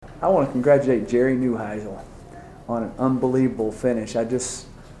I want to congratulate Jerry Neuheisel on an unbelievable finish. I just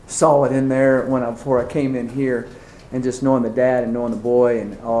saw it in there before I came in here, and just knowing the dad and knowing the boy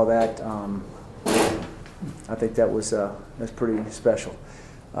and all that, I think that's pretty special.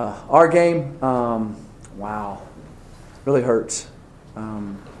 Our game, wow, really hurts.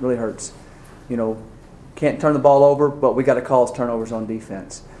 Really hurts. Can't turn the ball over, but we got to cause turnovers on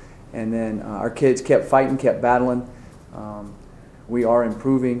defense. And then our kids kept fighting, kept battling. We are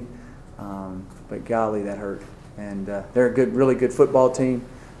improving, but golly, that hurt. And they're a really good football team.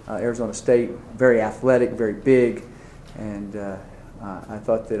 Arizona State, very athletic, very big, and I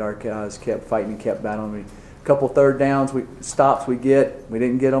thought that our guys kept fighting and kept battling. A couple third downs, we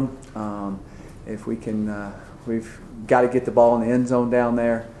didn't get them. If we can, we've got to get the ball in the end zone down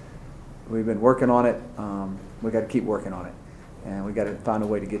there. We've been working on it. We got to keep working on it, and we got to find a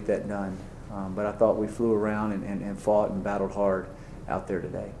way to get that done. But I thought we flew around and fought and battled hard out there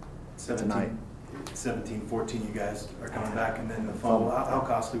tonight. 17-14, you guys are coming back, and then the fumble. How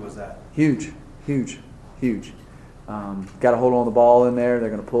costly was that? Huge. Got to hold on the ball in there. They're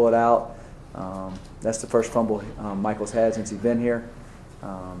going to pull it out. That's the first fumble Michael's had since he's been here.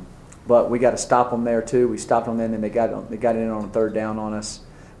 But we got to stop them there too. We stopped them then, and they got it in on a third down on us.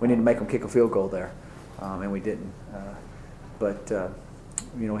 We need to make them kick a field goal there, and we didn't. But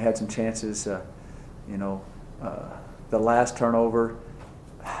we had some chances. The last turnover.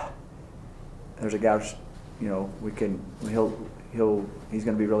 There's a guy, he's going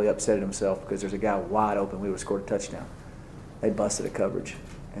to be really upset at himself because there's a guy wide open. We would have scored a touchdown. They busted a coverage,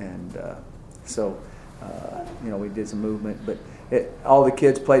 and we did some movement. But all the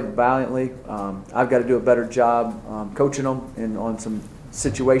kids played valiantly. I've got to do a better job coaching them on some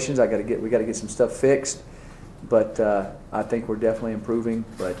situations. We got to get some stuff fixed. But I think we're definitely improving.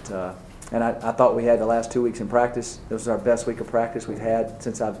 But and I thought we had the last 2 weeks in practice. This was our best week of practice we've had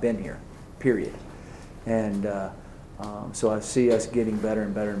since I've been here. Period. And so I see us getting better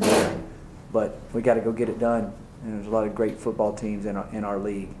and better and better. But we got to go get it done. And there's a lot of great football teams in our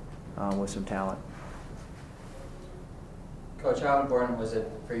league with some talent. Coach, how important was it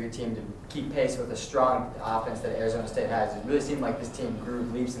for your team to keep pace with the strong offense that Arizona State has? It really seemed like this team grew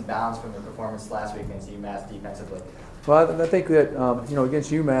leaps and bounds from their performance last week against UMass defensively. Well, I think that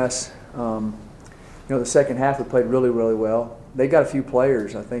against UMass, the second half we played really, really well. They got a few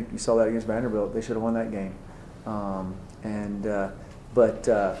players. I think you saw that against Vanderbilt. They should have won that game. I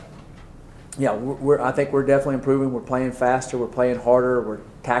think we're definitely improving. We're playing faster. We're playing harder. We're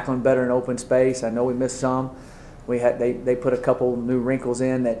tackling better in open space. I know we missed some. They put a couple new wrinkles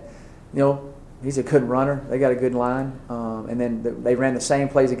in that, he's a good runner. They got a good line. And then they ran the same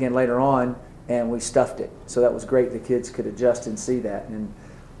plays again later on, and we stuffed it. So that was great. The kids could adjust and see that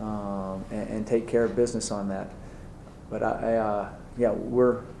and take care of business on that. But I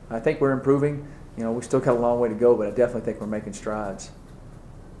think we're improving. We still got a long way to go, but I definitely think we're making strides.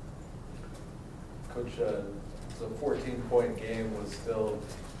 Coach, it's a 14-point game with still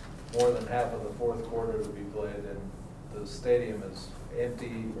more than half of the fourth quarter to be played, and the stadium is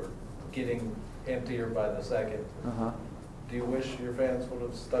empty or getting emptier by the second. Do you wish your fans would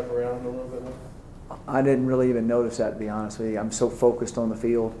have stuck around a little bit more? I didn't really even notice that, to be honest with you. I'm so focused on the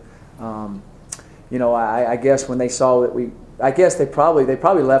field. I guess when they saw that they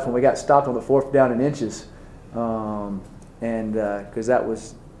probably left when we got stopped on the fourth down and inches, and because that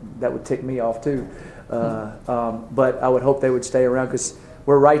would tick me off too. But I would hope they would stay around because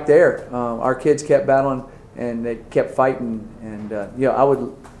we're right there. Our kids kept battling and they kept fighting, and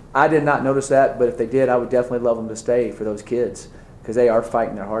I did not notice that, but if they did, I would definitely love them to stay for those kids because they are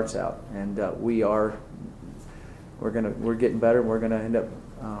fighting their hearts out, and we're getting better, and we're gonna end up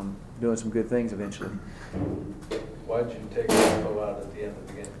doing some good things eventually. Why did you take Marco out at the end of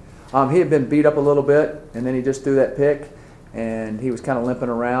the game? He had been beat up a little bit, and then he just threw that pick, and he was kind of limping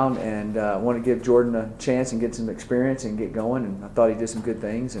around, and wanted to give Jordan a chance and get some experience and get going, and I thought he did some good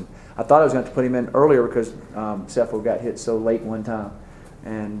things, and I thought I was going to have to put him in earlier because Cepho got hit so late one time,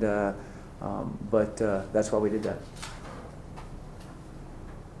 and but that's why we did that.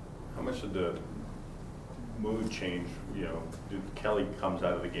 How much did the mood change? Kelly comes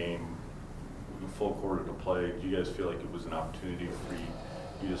out of the game, full quarter to play. Do you guys feel like it was an opportunity for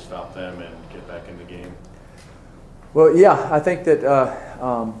you to stop them and get back in the game? Well, yeah, I think that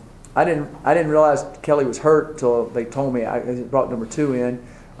I didn't realize Kelly was hurt until they told me. I brought number 2 in.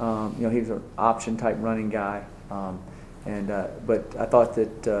 He was an option type running guy, but I thought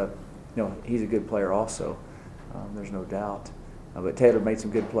that he's a good player also. There's no doubt. But Taylor made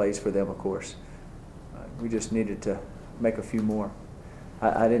some good plays for them, of course. We just needed to make a few more.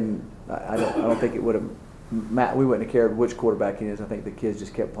 I don't think it would have Matt, we wouldn't have cared which quarterback he is. I think the kids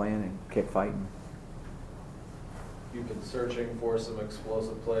just kept playing and kept fighting. You've been searching for some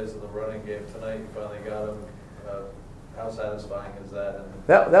explosive plays in the running game tonight. You finally got them. How satisfying is that? And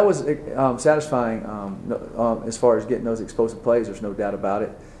That was satisfying as far as getting those explosive plays. There's no doubt about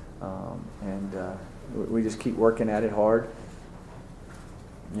it. We just keep working at it hard.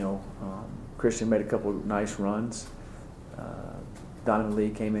 Christian made a couple of nice runs. Donovan Lee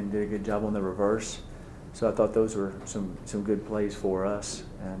came in and did a good job on the reverse. So I thought those were some good plays for us.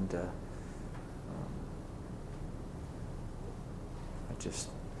 And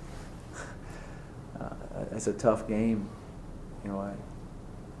it's a tough game. I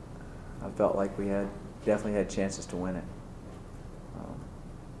felt like we definitely had chances to win it.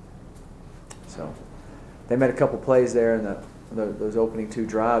 So they made a couple plays there in those opening 2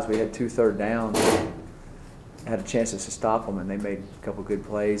 drives. We had 2 third downs, had a chance to stop them, and they made a couple good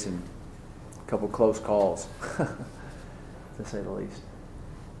plays and a couple close calls, to say the least.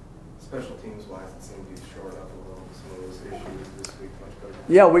 Special teams wise, it seemed to be shored up a little. Some of those issues this week much better.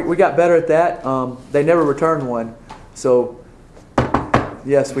 Yeah, we got better at that. They never returned one, so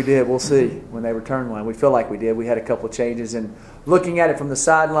yes, we did. We'll see when they return one. We feel like we did. We had a couple of changes, and looking at it from the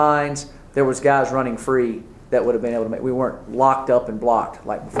sidelines, there was guys running free that would have been able to make. We weren't locked up and blocked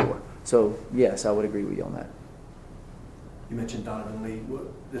like before. So yes, I would agree with you on that. You mentioned Donovan Lee.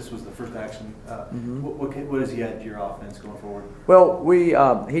 This was the first action. Mm-hmm. What does he add to your offense going forward? Well,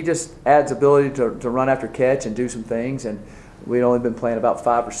 he just adds ability to run after catch and do some things, and we'd only been playing about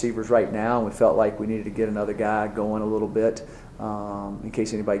 5 receivers right now, and we felt like we needed to get another guy going a little bit in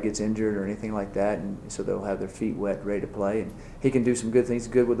case anybody gets injured or anything like that, and so they'll have their feet wet, ready to play. And he can do some good things,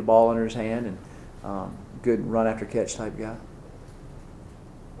 good with the ball under his hand, and good run after catch type guy.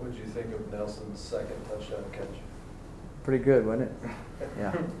 what did you think of Nelson's second touchdown catch? Pretty good, wasn't it?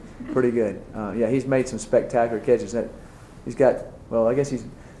 Yeah, pretty good. He's made some spectacular catches. He's got, well, I guess he's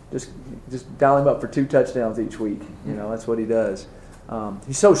just dial him up for 2 touchdowns each week. That's what he does.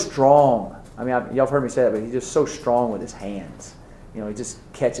 He's so strong. I mean, y'all have heard me say that, but he's just so strong with his hands. He just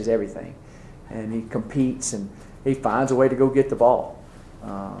catches everything, and he competes, and he finds a way to go get the ball.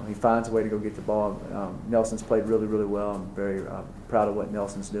 Nelson's played really, really well. I'm very proud of what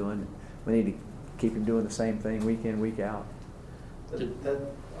Nelson's doing. We need to keep him doing the same thing week in, week out. That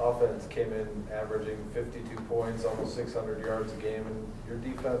offense came in averaging 52 points, almost 600 yards a game, and your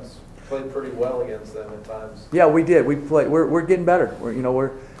defense played pretty well against them at times. Yeah, we did. We're getting better.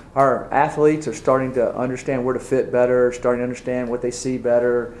 Our athletes are starting to understand where to fit better, starting to understand what they see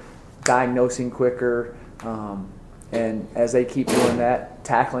better, diagnosing quicker, and as they keep doing that,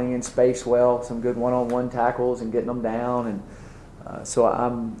 tackling in space well, some good one-on-one tackles and getting them down, and so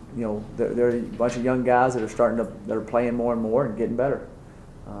there are a bunch of young guys that are playing more and more and getting better,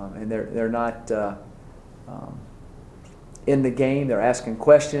 and they're not in the game. They're asking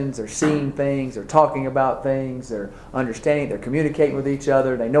questions, they're seeing things, they're talking about things, they're understanding, they're communicating with each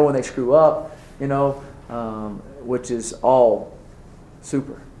other. They know when they screw up, which is all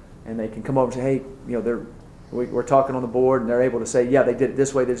super. And they can come over and say, hey, we're talking on the board, and they're able to say, yeah, they did it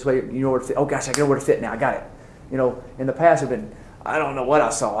this way, where to fit. Oh gosh, I know where to fit now. I got it. In the past, have been, I don't know what I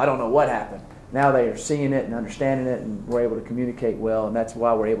saw. I don't know what happened. Now they are seeing it and understanding it, and we're able to communicate well, and that's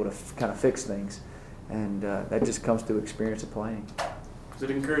why we're able to kind of fix things. And that just comes through experience of playing. Is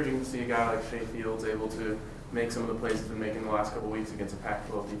it encouraging to see a guy like Shea Fields able to make some of the plays he's been making the last couple of weeks against a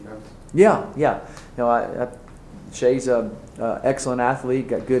Pac-12 defense? Yeah. Shea's an excellent athlete,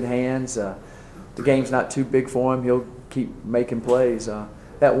 got good hands. The game's not too big for him. He'll keep making plays.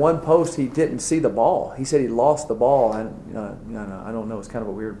 That one post, he didn't see the ball. He said he lost the ball. I don't know. It's kind of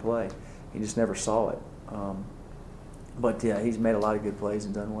a weird play. He just never saw it. But yeah, he's made a lot of good plays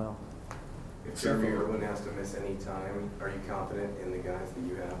and done well. If Jeremy Irwin has to miss any time, are you confident in the guys that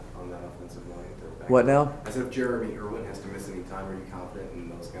you have on that offensive line? What now? I said if Jeremy Irwin has to miss any time, are you confident in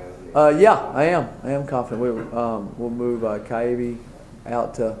those guys? Yeah, I am. I am confident. We'll move Kaivi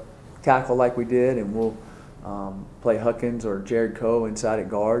out to tackle like we did, and we'll play Huckins or Jared Coe inside at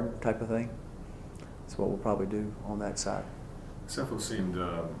guard type of thing. That's what we'll probably do on that side. Sefo seemed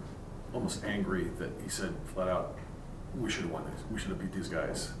almost angry that he said flat out, we should have won this. We should have beat these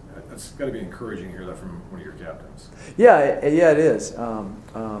guys. That's got to be encouraging to hear that from one of your captains. Yeah, it is.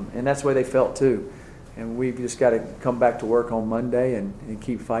 And that's the way they felt too. And we've just got to come back to work on Monday and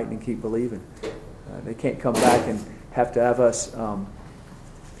keep fighting and keep believing. They can't come back and have us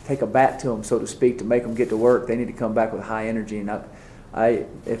take a bat to them, so to speak, to make them get to work. They need to come back with high energy. And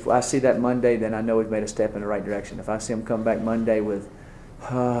if I see that Monday, then I know we've made a step in the right direction. If I see them come back Monday with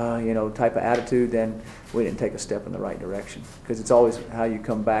type of attitude, then we didn't take a step in the right direction. Because it's always how you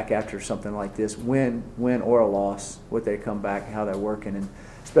come back after something like this, win or a loss, what they come back, how they're working, and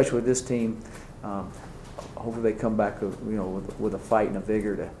especially with this team, hopefully they come back, with a fight and a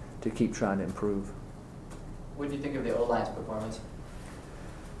vigor to keep trying to improve. What do you think of the O-line's performance?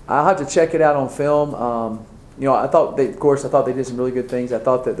 I'll have to check it out on film. I thought they did some really good things. I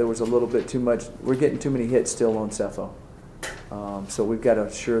thought that there was a little bit too much. We're getting too many hits still on Cepho. So we've got to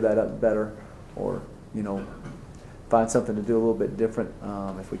shore that up better, or find something to do a little bit different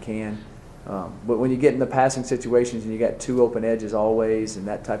if we can. But when you get in the passing situations and you got two open edges always and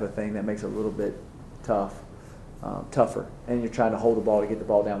that type of thing, that makes it a little bit tougher. And you're trying to hold the ball to get the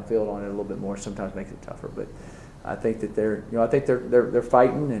ball downfield on it a little bit more. Sometimes makes it tougher. But I think that they're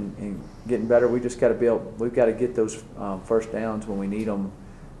fighting and getting better. We just got to we've got to get those first downs when we need them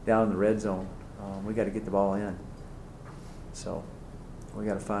down in the red zone. We got to get the ball in. So we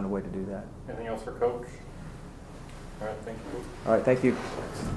got to find a way to do that. Anything else for Coach? All right, thank you. All right, thank you.